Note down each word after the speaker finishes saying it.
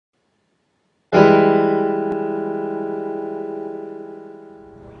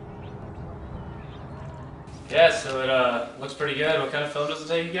so it looks pretty good. What kind of film does it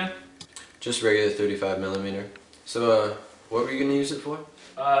take again? Just regular 35 millimeter. So, what were you gonna use it for?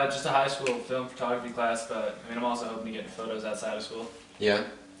 Just a high school film photography class, but I mean, I'm also hoping to get photos outside of school. Yeah,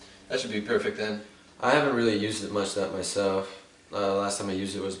 that should be perfect then. I haven't really used it much that myself. Last time I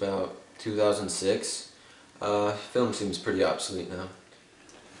used it was about 2006. Film seems pretty obsolete now.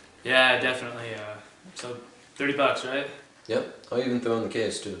 Yeah, definitely. So $30, right? Yep, I'll even throw in the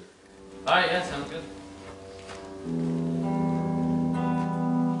case too. All right, yeah, sounds good.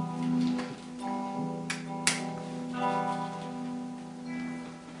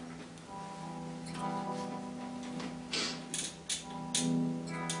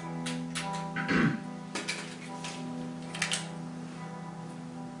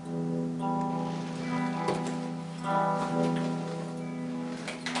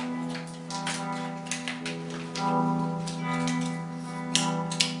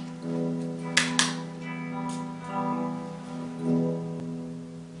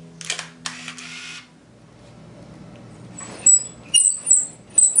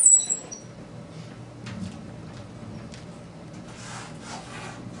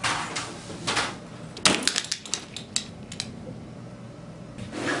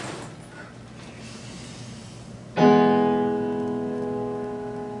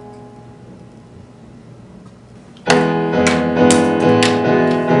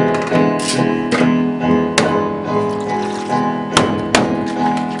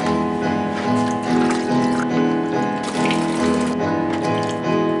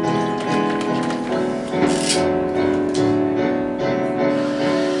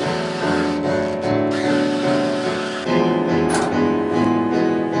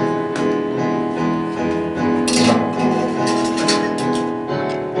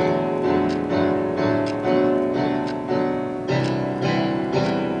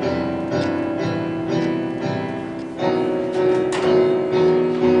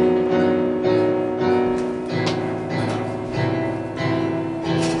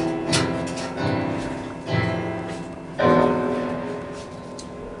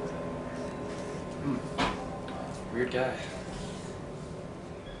 Weird guy.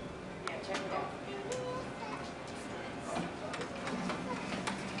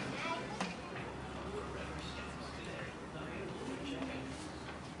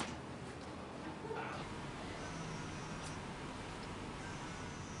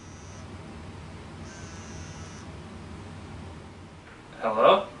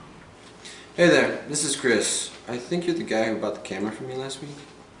 Hello? Hey there, this is Chris. I think you're the guy who bought the camera from me last week.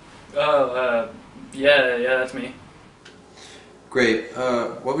 Oh, yeah, that's me. Great.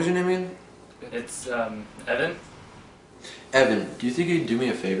 What was your name again? It's, Evan? Evan, do you think you'd do me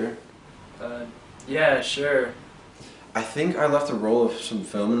a favor? Yeah, sure. I think I left a roll of some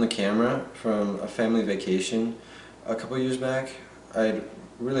film in the camera from a family vacation a couple years back. I'd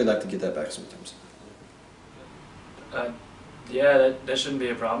really like to get that back sometimes. Yeah, that shouldn't be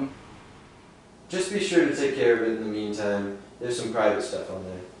a problem. Just be sure to take care of it in the meantime. There's some private stuff on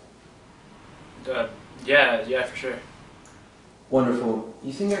there. Yeah, for sure. Wonderful.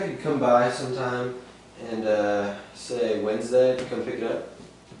 You think I could come by sometime and, say Wednesday to come pick it up?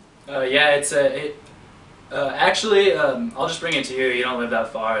 Yeah, actually, I'll just bring it to you. You don't live that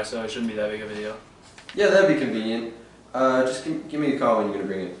far, so it shouldn't be that big of a deal. Yeah, that'd be convenient. Just give me a call when you're gonna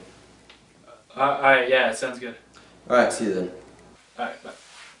bring it. Alright, yeah, sounds good. Alright, see you then. Alright, bye.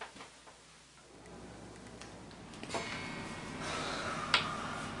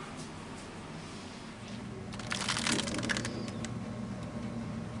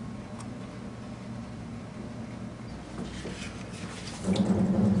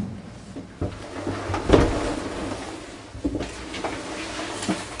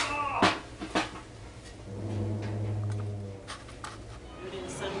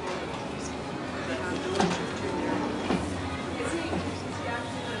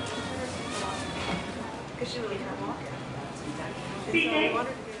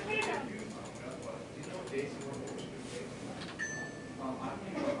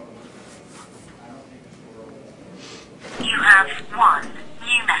 You have one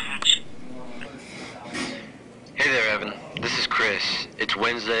new message. Hey there, Evan. This is Chris. It's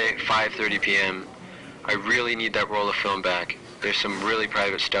Wednesday, 5:30 p.m. I really need that roll of film back. There's some really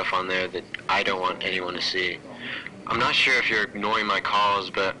private stuff on there that I don't want anyone to see. I'm not sure if you're ignoring my calls,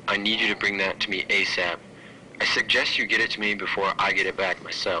 but I need you to bring that to me ASAP. I suggest you get it to me before I get it back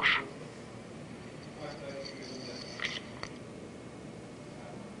myself.